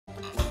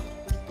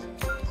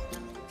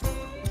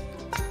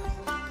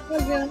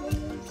guys,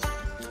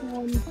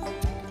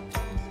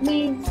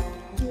 me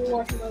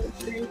watching another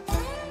stream.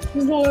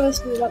 There's no other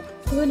stream up.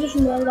 I just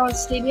remembered on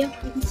Stadia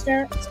you can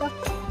stare at stuff.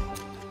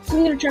 So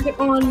I'm gonna check it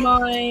on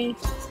my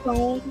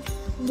phone,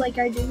 like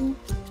I do,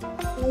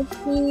 with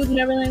food and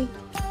everything.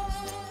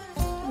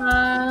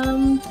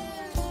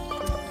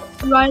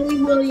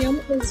 Riley William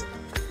is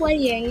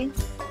playing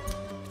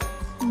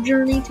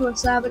Journey to a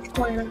Savage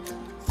Planet.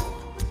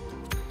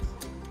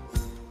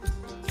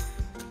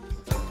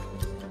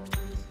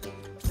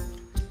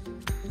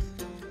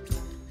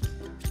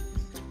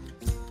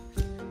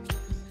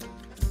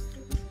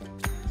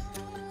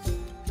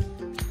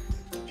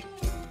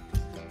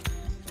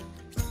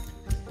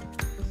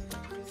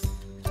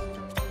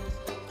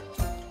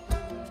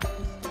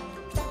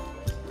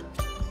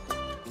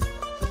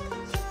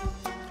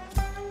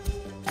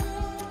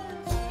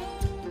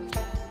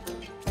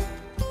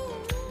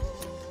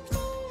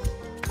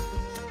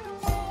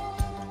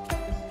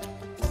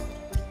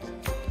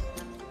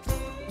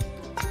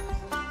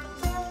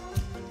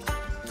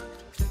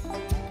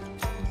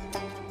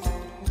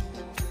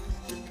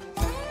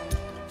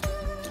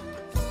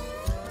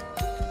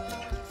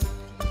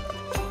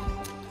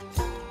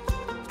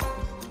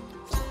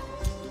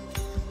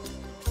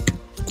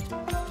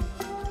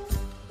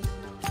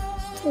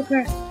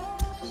 Okay,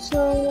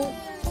 so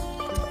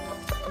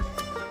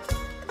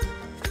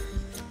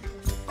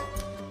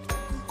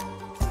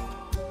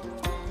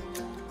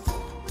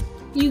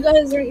you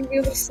guys aren't gonna be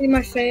able to see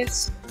my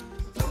face,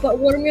 but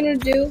what I'm gonna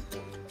do,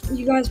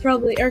 you guys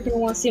probably aren't gonna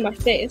want to see my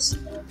face.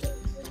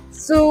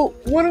 So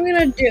what I'm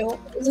gonna do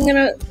is I'm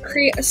gonna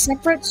create a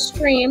separate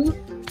stream.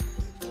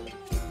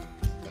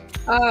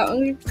 I'm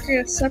gonna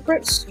create a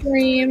separate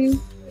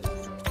stream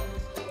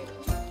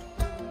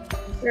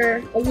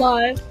for a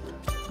live.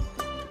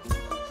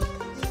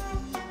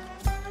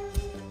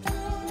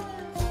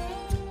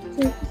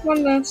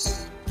 On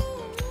this,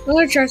 I'm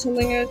gonna try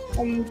something else.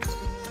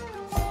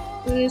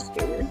 Just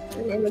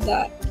remember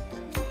that.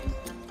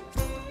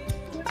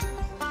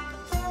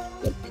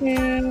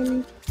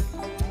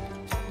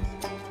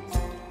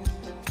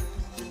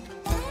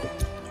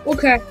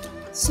 Okay,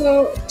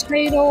 so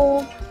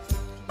title.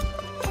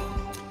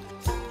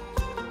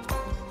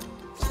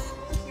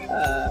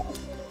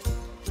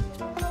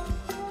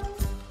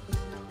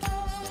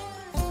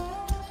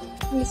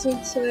 This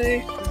would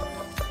say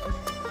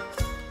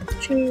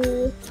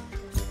to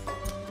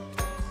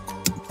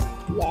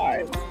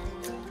live.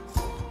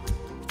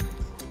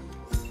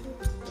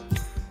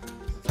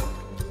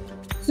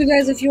 So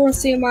guys, if you want to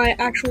see my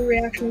actual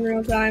reaction in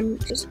real time,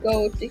 just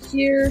go to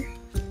here,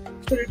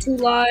 Twitter 2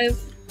 live.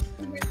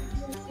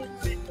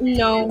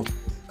 No.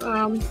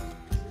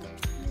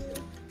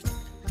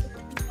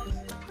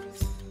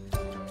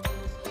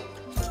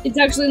 It's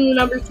actually in the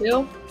number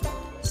 2.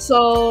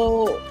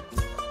 So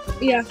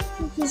yeah,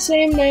 it's the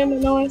same name. I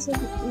know I said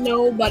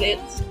no, but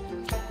it's,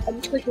 I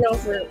just click no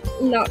for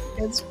not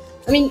kids.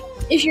 I mean,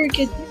 if you're a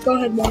kid, go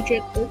ahead and watch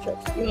it.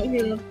 You might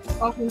hear the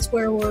often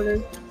swear word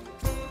or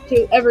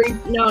two every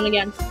now and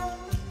again.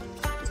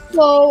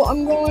 So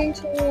I'm going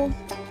to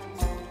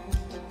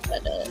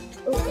edit.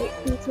 Oh wait,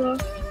 it's oh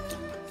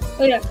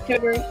yeah,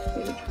 category.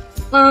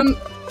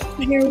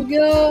 Here we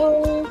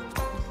go.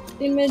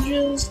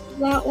 Images,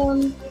 that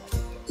one.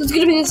 So it's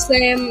gonna be the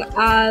same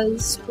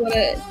as what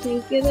I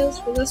think it is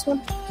for this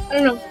one. I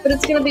don't know, but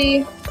it's gonna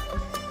be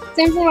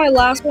same for my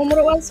last one, what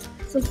it was.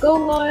 So go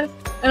live.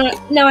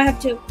 Now I have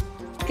 2.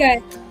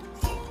 Okay.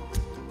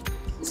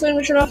 So I'm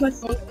gonna shut off my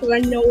phone because I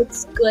know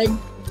it's good.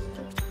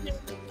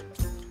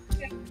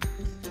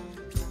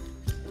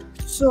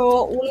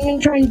 So what I'm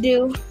gonna try and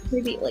do,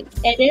 maybe like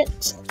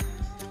edit.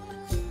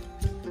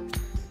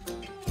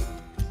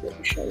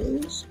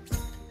 Shows.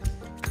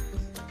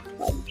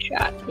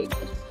 Chat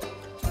pages.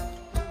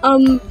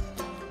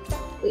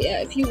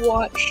 Yeah, if you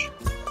watch,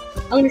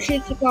 I'm gonna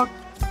shoot TikTok,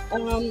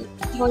 telling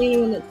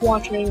anyone that's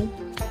watching,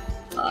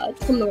 to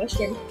come to my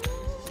stream.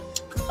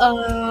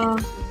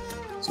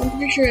 So I'm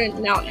pretty sure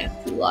now I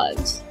have 2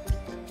 lives.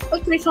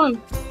 That's pretty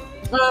fun.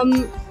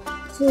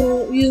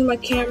 So using my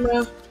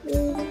camera,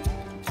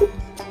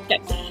 okay,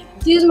 so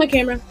using my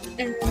camera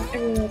and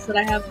everything else that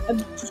I have, I'm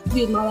just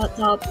using my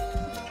laptop.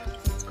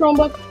 It's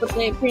Chromebook, but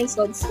they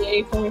pre-installed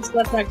CA for me, so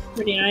that's actually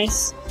pretty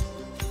nice.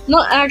 I'm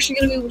not actually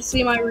gonna be able to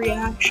see my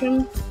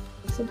reaction.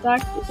 So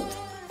back to it.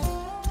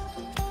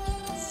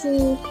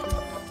 So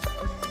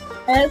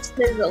as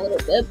there's a little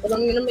bit, but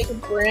I'm gonna make a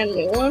brand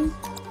new one.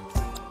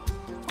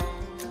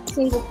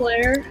 Single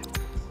player.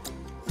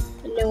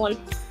 A new one.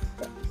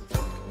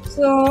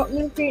 So I'm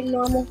gonna create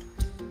normal.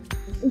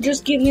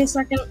 Just give me a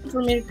second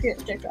for me to create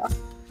the TikTok.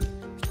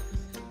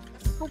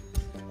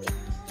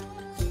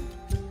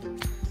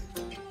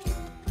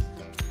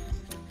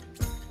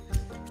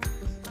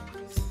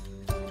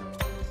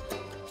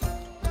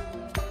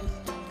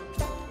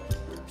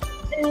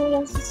 Anyone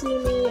wants to see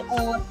me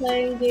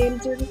playing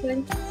games or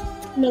anything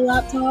on my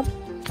laptop,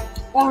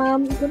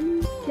 go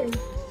to stream.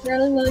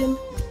 Riley William.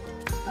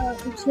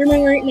 I'm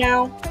streaming right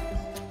now.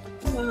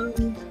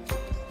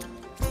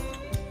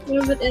 One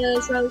of it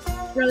is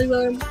Riley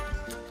William.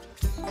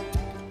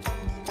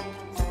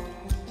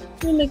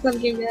 Let me make that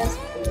game guys.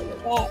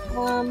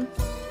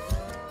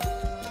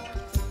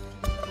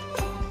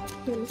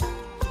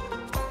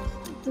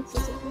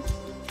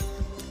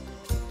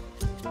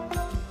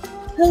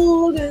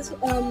 Hello guys.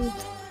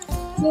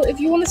 So if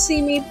you want to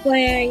see me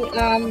playing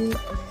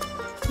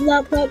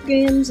laptop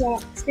games,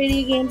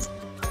 Stadia games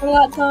on a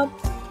laptop,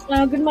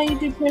 go to my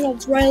YouTube channel.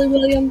 It's Riley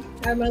William.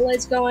 I have my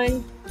lights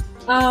going.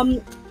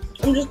 I'm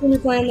just gonna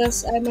be playing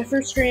this. I have my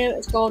first stream.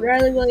 It's called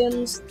Riley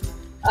Williams.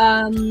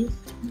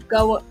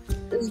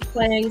 Is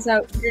playing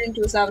getting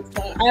to a Savage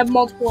Planet. I have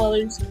multiple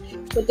others,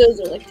 but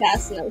those are like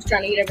tasks, and I was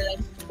trying to get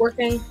everything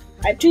working.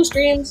 I have 2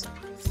 streams,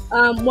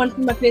 one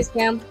for my face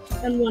cam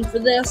and one for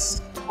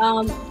this.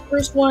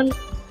 First one,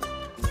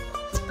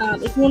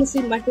 if you want to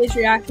see my face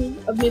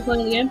reaction of me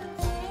playing the game,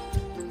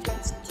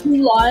 it's 2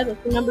 live,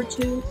 like the number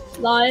 2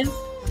 live.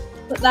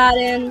 Put that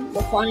in,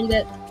 we'll find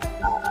it,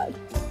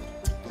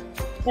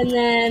 and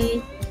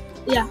then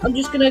yeah, I'm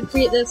just gonna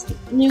create this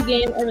new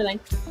game, everything.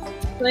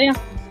 So yeah,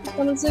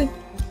 come and see.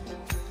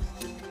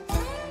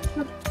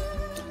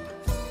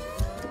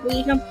 Will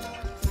you come?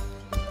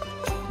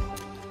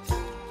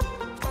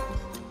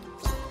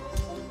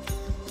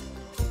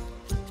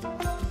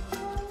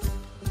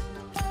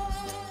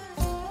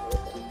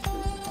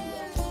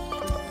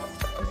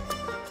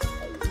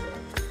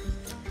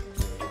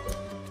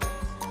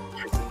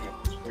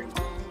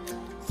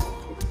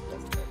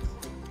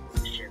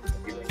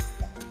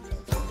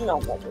 No,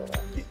 I'm not doing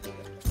that.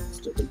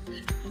 Stupid.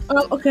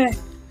 Okay.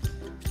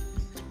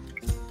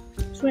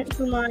 Just waiting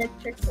for my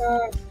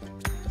TikTok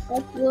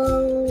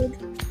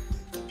upload.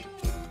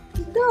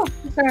 Go.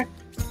 Okay.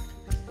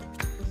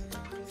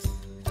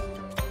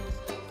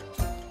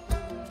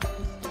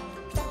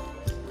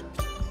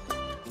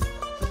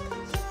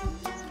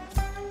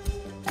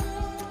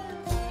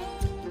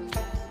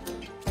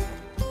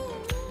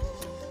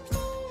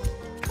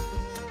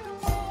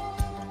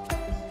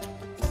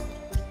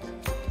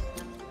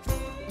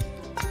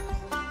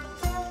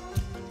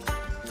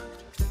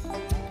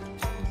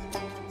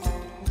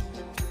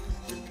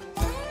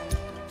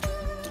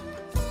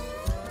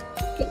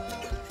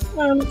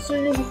 So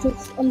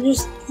I'm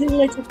just doing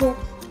my TikTok.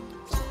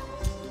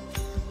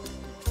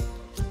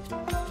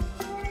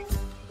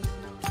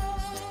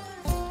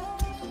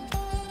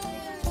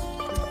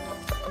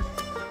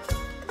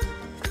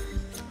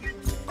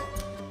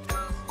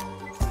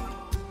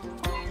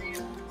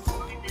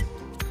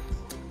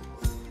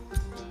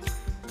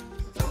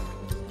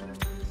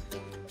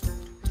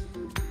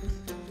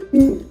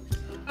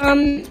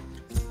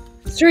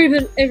 Sorry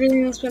about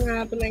everything that's been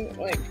happening.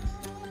 Like,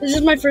 this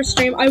is my first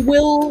stream. I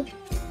will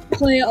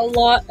play a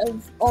lot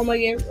of all my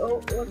games.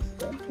 Oh, what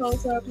the hell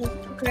is happening?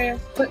 Okay,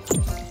 but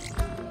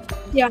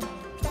yeah.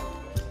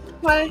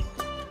 Hi.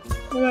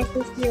 I'm my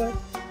first viewer.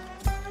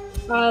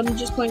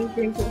 Just playing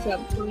Dream Team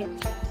 7.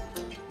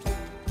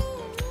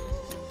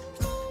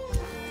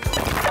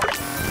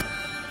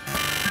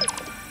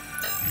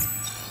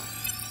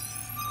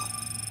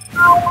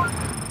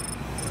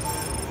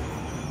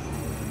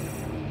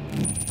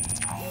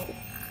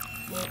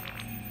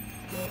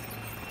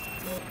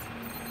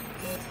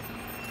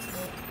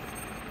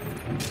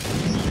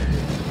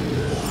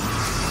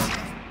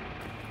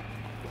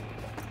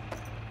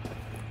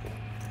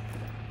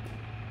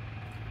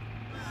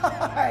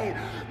 Hi,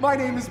 my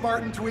name is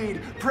Martin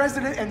Tweed,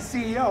 President and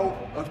CEO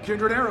of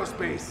Kindred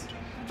Aerospace.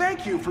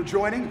 Thank you for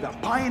joining the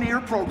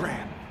Pioneer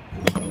program.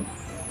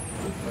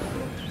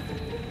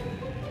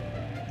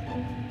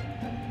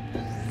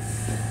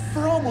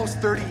 For almost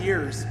 30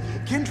 years,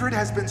 Kindred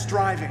has been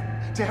striving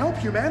to help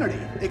humanity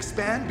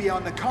expand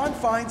beyond the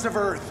confines of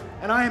Earth,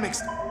 and I am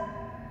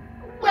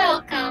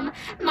Welcome.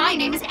 My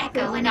name is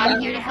Echo, and I'm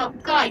here to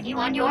help guide you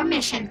on your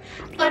mission.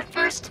 But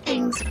first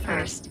things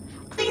first.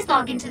 Please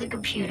log into the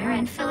computer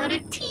and fill out a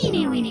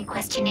teeny-weeny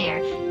questionnaire,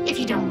 if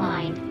you don't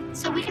mind,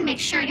 so we can make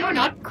sure you're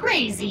not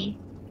crazy.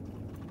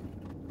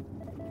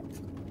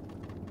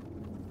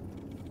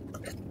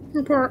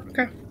 Report,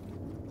 okay.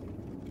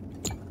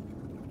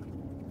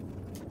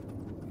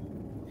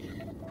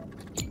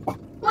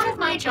 One of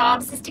my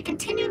jobs is to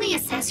continually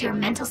assess your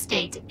mental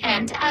state,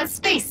 and as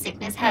space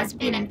sickness has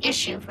been an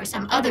issue for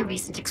some other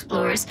recent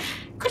explorers,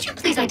 could you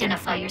please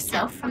identify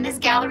yourself from this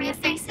gallery of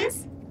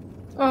faces?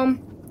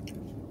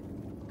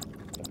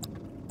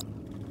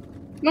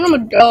 I'm a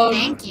dog.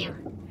 Thank you.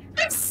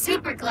 I'm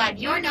super glad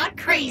you're not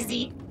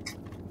crazy.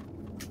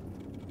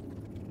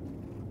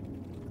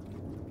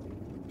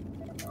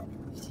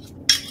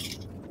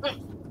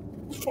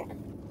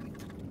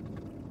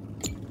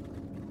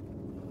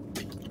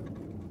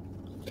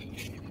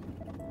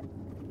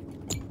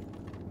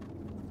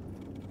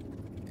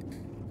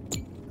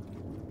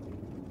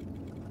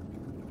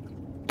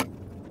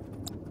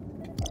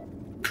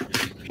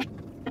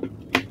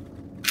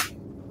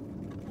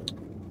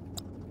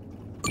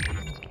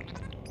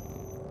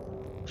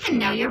 And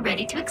now you're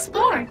ready to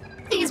explore.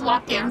 Please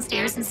walk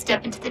downstairs and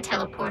step into the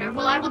teleporter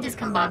while I will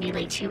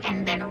discombobulate you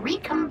and then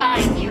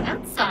recombine you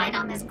outside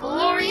on this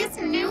glorious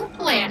new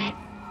planet.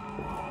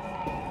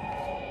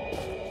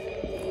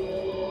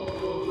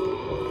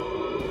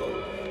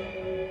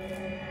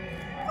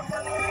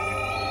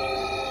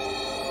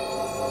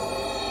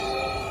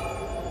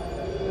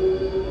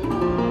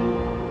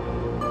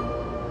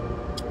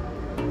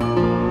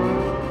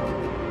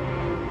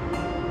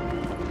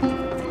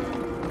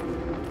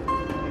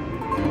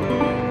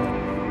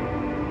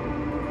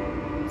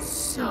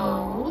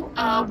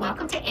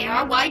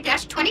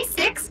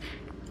 RY-26.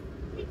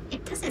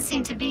 It doesn't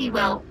seem to be,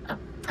 well, a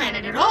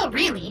planet at all,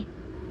 really.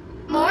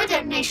 More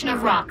detonation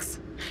of rocks.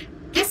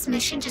 This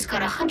mission just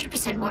got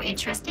 100% more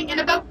interesting and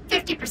about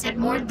 50%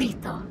 more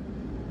lethal.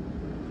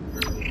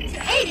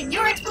 To aid in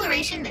your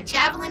exploration, the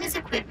Javelin is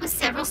equipped with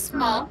several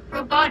small,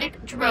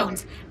 robotic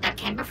drones that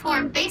can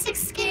perform basic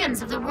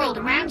scans of the world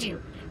around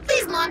you.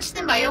 Please launch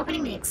them by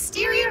opening the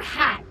exterior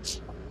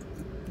hatch.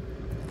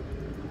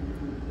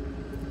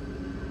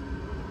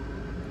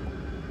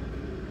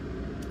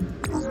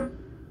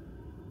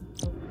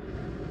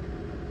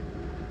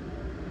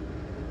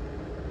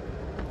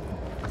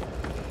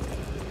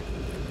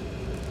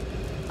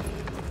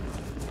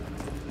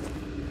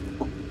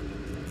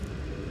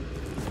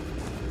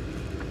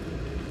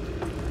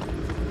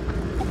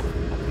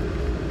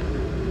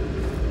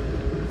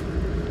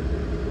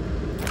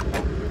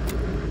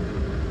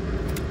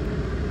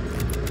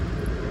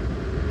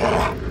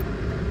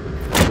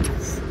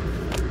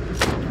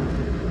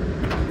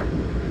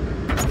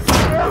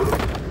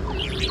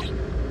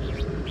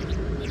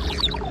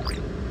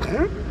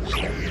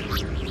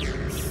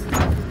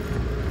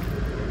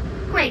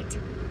 Great.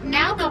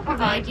 Now they'll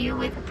provide you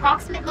with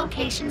approximate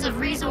locations of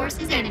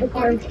resources and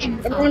important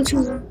info. Everyone's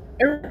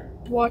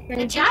watching.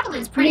 The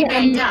Javelin's pretty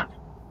banged up,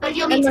 but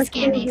you'll need to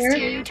scan the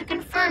exterior to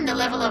confirm the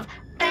level of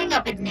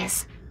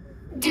bang-upedness.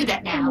 Do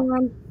that now.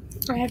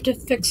 I have to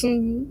fix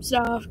some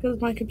stuff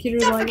because my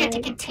computer's Don't like forget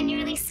to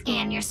continually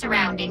scan your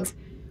surroundings.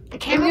 The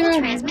camera will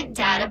transmit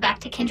data back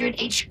to Kindred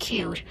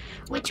HQ,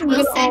 which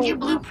will send you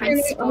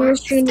blueprints for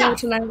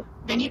stuff.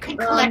 Then you can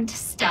collect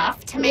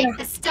stuff to make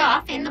the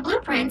stuff in the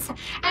blueprints,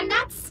 and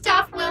that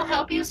stuff will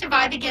help you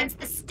survive against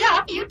the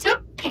stuff you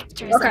took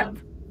pictures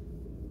of.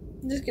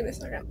 Just give me a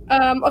second.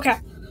 Okay.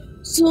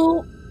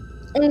 So,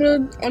 I'm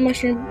gonna end my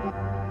stream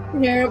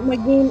here. My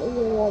game is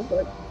gonna long for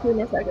like 2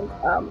 more seconds.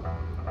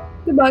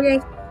 Goodbye,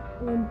 guys.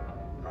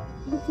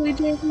 Hopefully,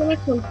 tune in for the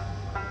next one.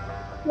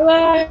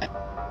 Bye-bye.